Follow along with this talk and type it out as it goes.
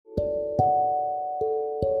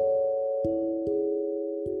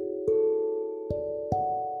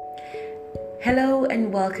Hello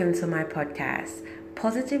and welcome to my podcast,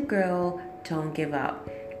 Positive Girl, Don't Give Up.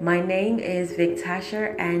 My name is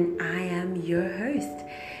Victasha and I am your host.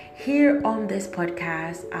 Here on this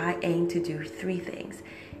podcast, I aim to do three things: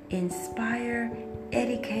 inspire,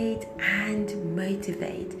 educate, and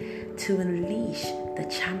motivate to unleash the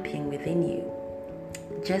champion within you.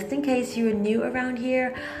 Just in case you're new around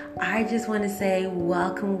here, I just want to say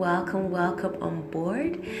welcome on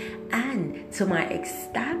board. And to my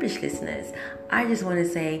established listeners, I just want to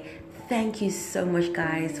say thank you so much,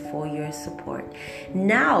 guys, for your support.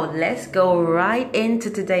 Now, let's go right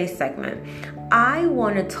into today's segment. I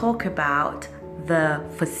want to talk about the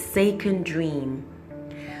forsaken dream.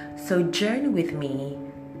 So journey with me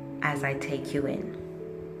as I take you in.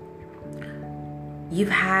 You've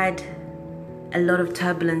had a lot of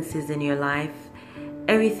turbulences in your life.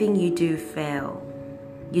 Everything you do fail.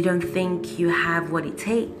 You don't think you have what it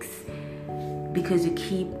takes because you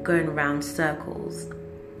keep going around circles.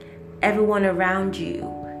 Everyone around you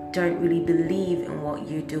don't really believe in what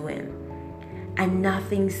you're doing, and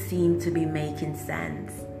nothing seems to be making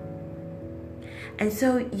sense. And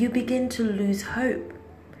so you begin to lose hope.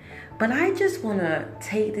 But I just want to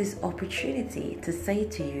take this opportunity to say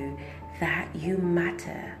to you that you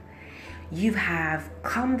matter. You have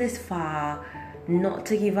come this far not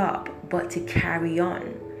to give up, but to carry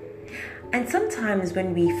on. And sometimes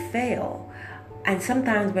when we fail, and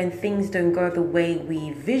sometimes when things don't go the way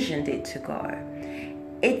we visioned it to go,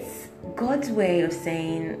 it's God's way of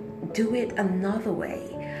saying, do it another way.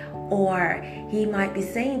 Or He might be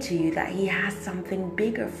saying to you that He has something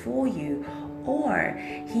bigger for you. Or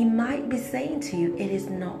He might be saying to you, it is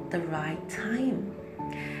not the right time.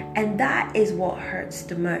 And that is what hurts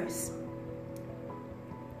the most.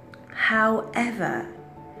 However,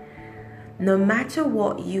 no matter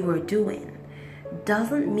what you are doing,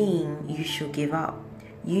 doesn't mean you should give up.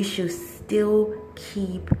 You should still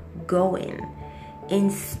keep going in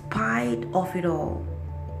spite of it all.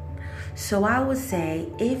 So I would say,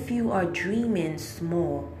 if you are dreaming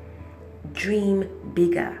small, dream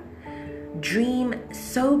bigger. Dream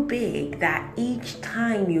so big that each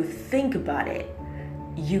time you think about it,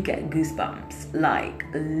 you get goosebumps, like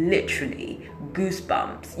literally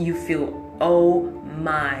goosebumps. You feel, oh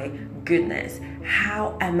my goodness,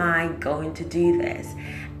 how am I going to do this?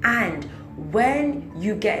 And when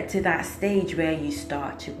you get to that stage where you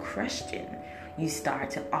start to question, you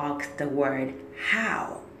start to ask the word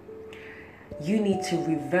how, you need to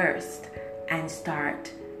reverse and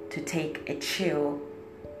start to take a chill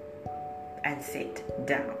and sit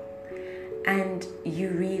down. And you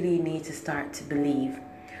really need to start to believe.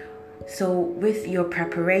 So with your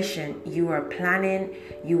preparation, you are planning,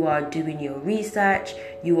 you are doing your research,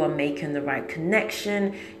 you are making the right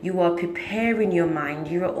connection, you are preparing your mind,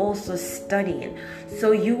 you are also studying.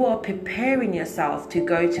 So you are preparing yourself to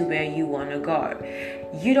go to where you want to go.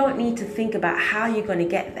 You don't need to think about how you're going to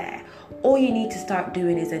get there. All you need to start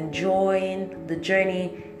doing is enjoying the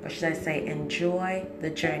journey, or should I say enjoy the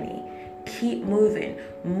journey. Keep moving,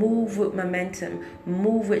 move with momentum,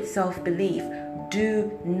 move with self-belief.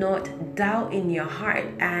 Do not doubt in your heart,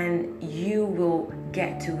 and you will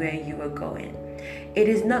get to where you are going. It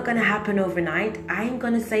is not going to happen overnight. I ain't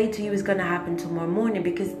going to say to you it's going to happen tomorrow morning,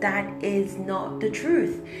 because that is not the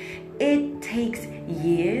truth. It takes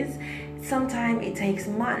years. Sometimes it takes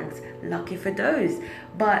months. Lucky for those.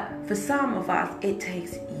 But for some of us, it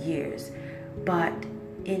takes years. But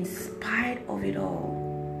in spite of it all,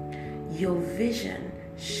 your vision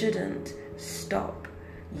shouldn't stop.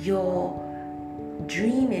 Your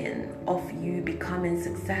dreaming of you becoming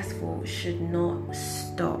successful should not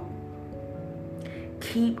stop.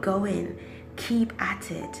 Keep going, keep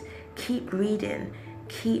at it, keep reading,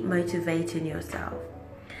 keep motivating yourself.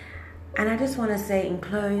 And I just want to say in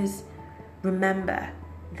close, remember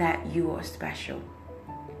that you are special.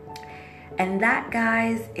 And that,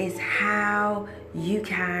 guys, is how you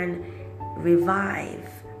can revive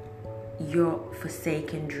your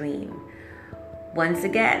forsaken dream. Once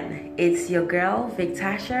again, it's your girl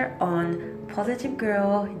Victasha on Positive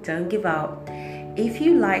Girl, Don't Give Up. If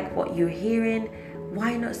you like what you're hearing,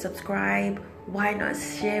 why not subscribe? Why not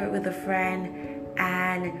share it with a friend?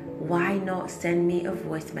 And why not send me a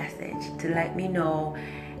voice message to let me know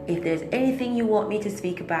if there's anything you want me to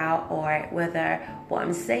speak about, or whether what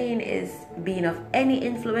I'm saying is being of any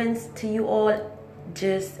influence to you all.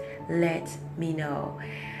 Just let me know.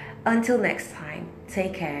 Until next time,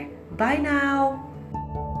 take care. Bye now.